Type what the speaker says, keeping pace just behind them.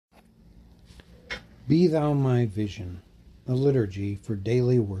Be Thou My Vision, a liturgy for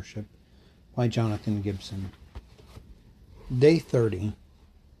daily worship by Jonathan Gibson. Day 30.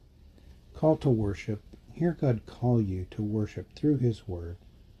 Call to worship. Hear God call you to worship through His Word.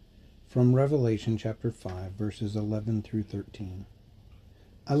 From Revelation chapter 5, verses 11 through 13.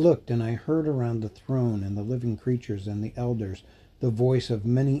 I looked and I heard around the throne and the living creatures and the elders the voice of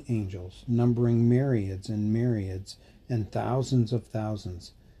many angels, numbering myriads and myriads and thousands of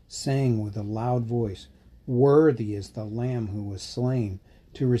thousands, saying with a loud voice, Worthy is the Lamb who was slain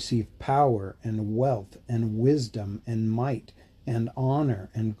to receive power and wealth and wisdom and might and honor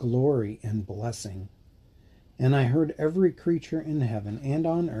and glory and blessing. And I heard every creature in heaven and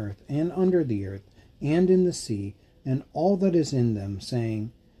on earth and under the earth and in the sea and all that is in them,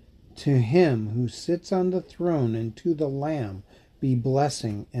 saying, To Him who sits on the throne and to the Lamb be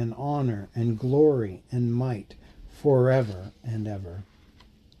blessing and honor and glory and might forever and ever.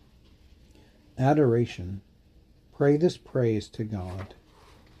 Adoration. Pray this praise to God.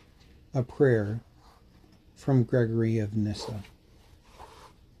 A prayer from Gregory of Nyssa.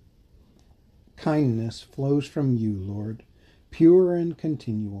 Kindness flows from you, Lord, pure and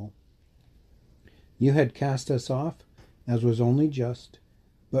continual. You had cast us off, as was only just,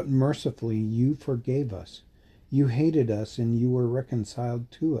 but mercifully you forgave us. You hated us, and you were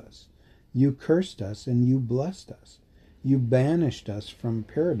reconciled to us. You cursed us, and you blessed us. You banished us from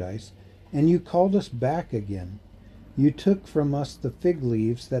paradise, and you called us back again. You took from us the fig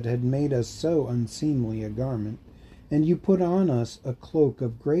leaves that had made us so unseemly a garment, and you put on us a cloak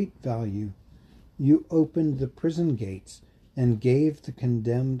of great value. You opened the prison gates and gave the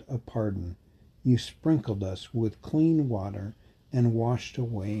condemned a pardon. You sprinkled us with clean water and washed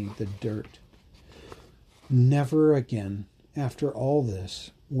away the dirt. Never again, after all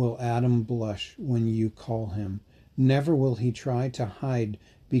this, will Adam blush when you call him. Never will he try to hide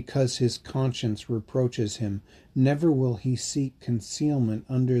because his conscience reproaches him. Never will he seek concealment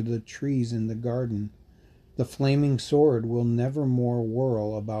under the trees in the garden. The flaming sword will never more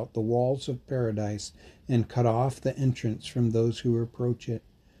whirl about the walls of paradise and cut off the entrance from those who approach it.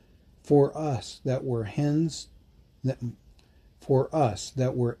 For us that were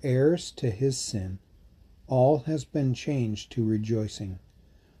heirs to his sin, all has been changed to rejoicing.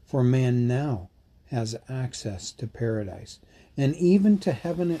 For man now has access to paradise, and even to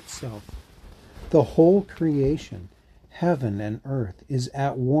heaven itself. The whole creation, heaven and earth, is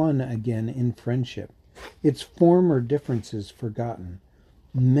at one again in friendship, its former differences forgotten.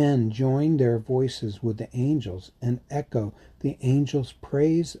 Men join their voices with the angels and echo the angels'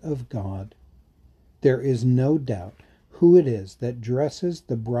 praise of God. There is no doubt who it is that dresses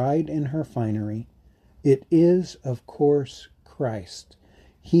the bride in her finery. It is, of course, Christ,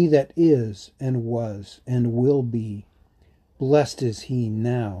 He that is and was and will be. Blessed is He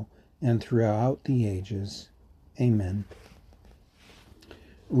now and throughout the ages. Amen.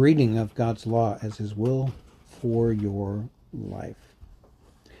 Reading of God's law as His will for your life.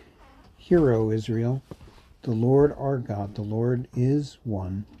 Hear, O Israel, the Lord our God, the Lord is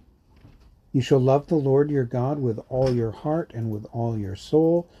one. You shall love the Lord your God with all your heart and with all your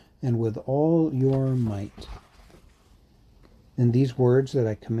soul and with all your might. And these words that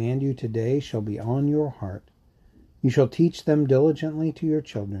I command you today shall be on your heart. You shall teach them diligently to your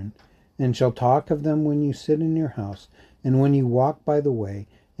children, and shall talk of them when you sit in your house, and when you walk by the way,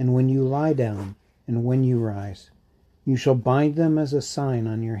 and when you lie down, and when you rise. You shall bind them as a sign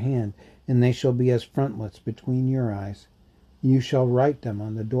on your hand, and they shall be as frontlets between your eyes. You shall write them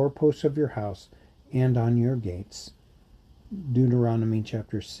on the doorposts of your house and on your gates. Deuteronomy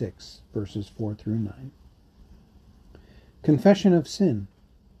chapter 6, verses 4 through 9. Confession of sin.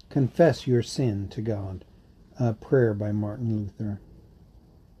 Confess your sin to God. A prayer by Martin Luther.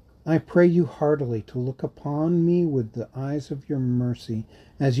 I pray you heartily to look upon me with the eyes of your mercy,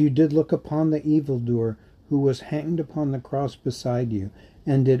 as you did look upon the evildoer who was hanged upon the cross beside you,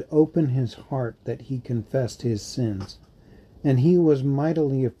 and did open his heart that he confessed his sins. And he was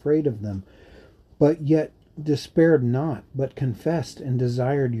mightily afraid of them, but yet despaired not, but confessed and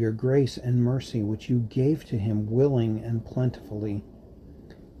desired your grace and mercy, which you gave to him willing and plentifully.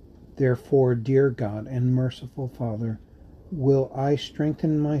 Therefore, dear God and merciful Father, will I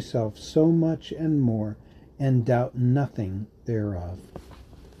strengthen myself so much and more, and doubt nothing thereof.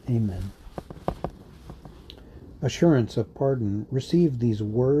 Amen. Assurance of pardon. Receive these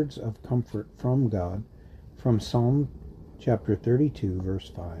words of comfort from God, from Psalm chapter 32, verse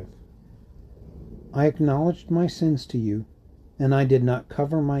 5. I acknowledged my sins to you, and I did not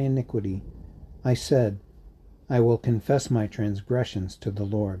cover my iniquity. I said, I will confess my transgressions to the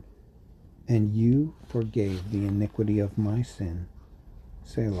Lord, and you forgave the iniquity of my sin.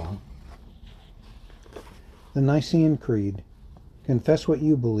 Selah. The Nicene Creed. Confess what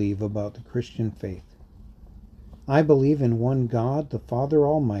you believe about the Christian faith. I believe in one God, the Father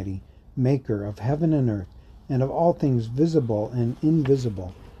Almighty, maker of heaven and earth, and of all things visible and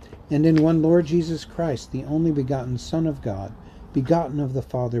invisible, and in one Lord Jesus Christ, the only begotten Son of God, begotten of the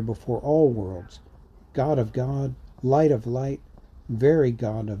Father before all worlds, God of God, light of light, very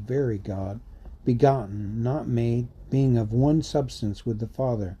God of very God, begotten, not made, being of one substance with the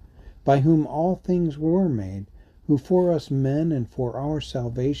Father, by whom all things were made, who for us men and for our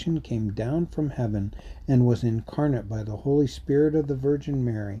salvation came down from heaven, and was incarnate by the Holy Spirit of the Virgin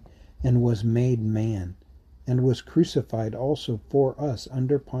Mary, and was made man, and was crucified also for us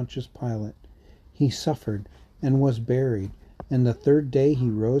under Pontius Pilate. He suffered, and was buried, and the third day he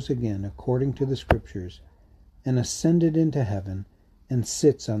rose again, according to the Scriptures, and ascended into heaven, and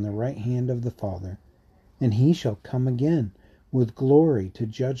sits on the right hand of the Father. And he shall come again with glory to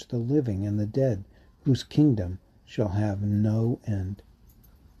judge the living and the dead, whose kingdom shall have no end.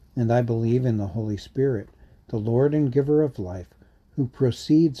 And I believe in the Holy Spirit, the Lord and giver of life, who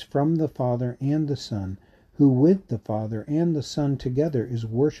proceeds from the Father and the Son, who with the Father and the Son together is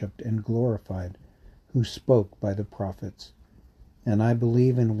worshipped and glorified, who spoke by the prophets. And I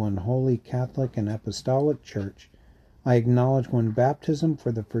believe in one holy Catholic and Apostolic Church. I acknowledge one baptism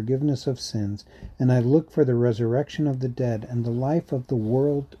for the forgiveness of sins, and I look for the resurrection of the dead and the life of the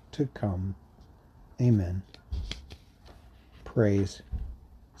world to come. Amen. Praise.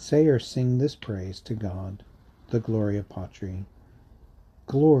 Say or sing this praise to God, the Gloria Patri.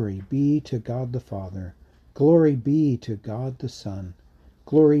 Glory be to God the Father. Glory be to God the Son.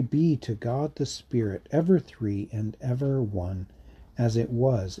 Glory be to God the Spirit, ever three and ever one, as it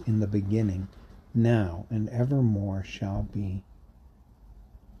was in the beginning, now and evermore shall be.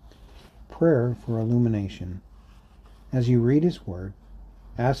 Prayer for illumination. As you read His Word,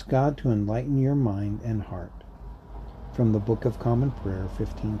 ask God to enlighten your mind and heart. From the Book of Common Prayer,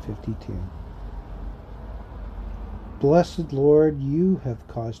 1552. Blessed Lord, you have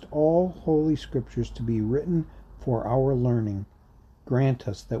caused all holy scriptures to be written for our learning. Grant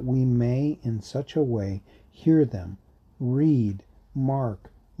us that we may in such a way hear them, read, mark,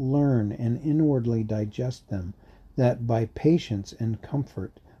 learn, and inwardly digest them, that by patience and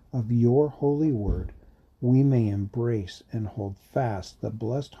comfort of your holy word we may embrace and hold fast the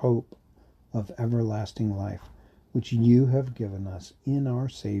blessed hope of everlasting life, which you have given us in our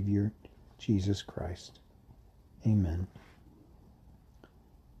Savior, Jesus Christ. Amen.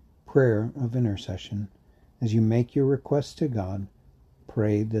 Prayer of intercession. As you make your requests to God,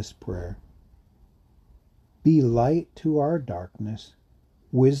 pray this prayer. Be light to our darkness,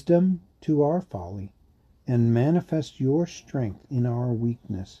 wisdom to our folly, and manifest your strength in our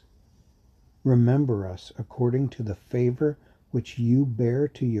weakness. Remember us according to the favor which you bear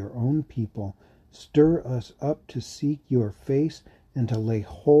to your own people. Stir us up to seek your face and to lay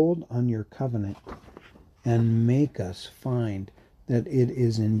hold on your covenant, and make us find that it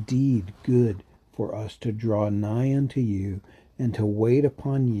is indeed good for us to draw nigh unto you, and to wait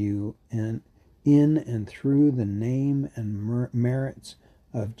upon you, and in and through the name and merits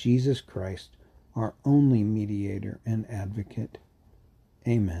of Jesus Christ, our only mediator and advocate.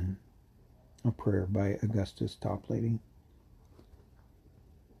 Amen. A prayer by Augustus Toplady.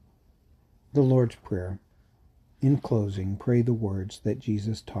 The Lord's Prayer. In closing, pray the words that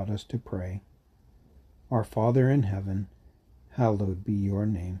Jesus taught us to pray. Our Father in heaven, hallowed be your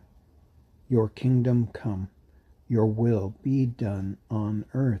name. Your kingdom come. Your will be done on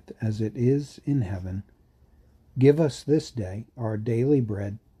earth as it is in heaven. Give us this day our daily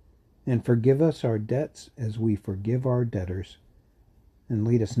bread, and forgive us our debts as we forgive our debtors. And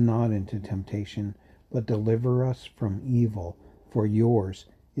lead us not into temptation, but deliver us from evil. For yours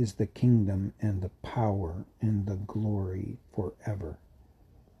is the kingdom and the power and the glory forever.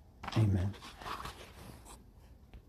 Amen.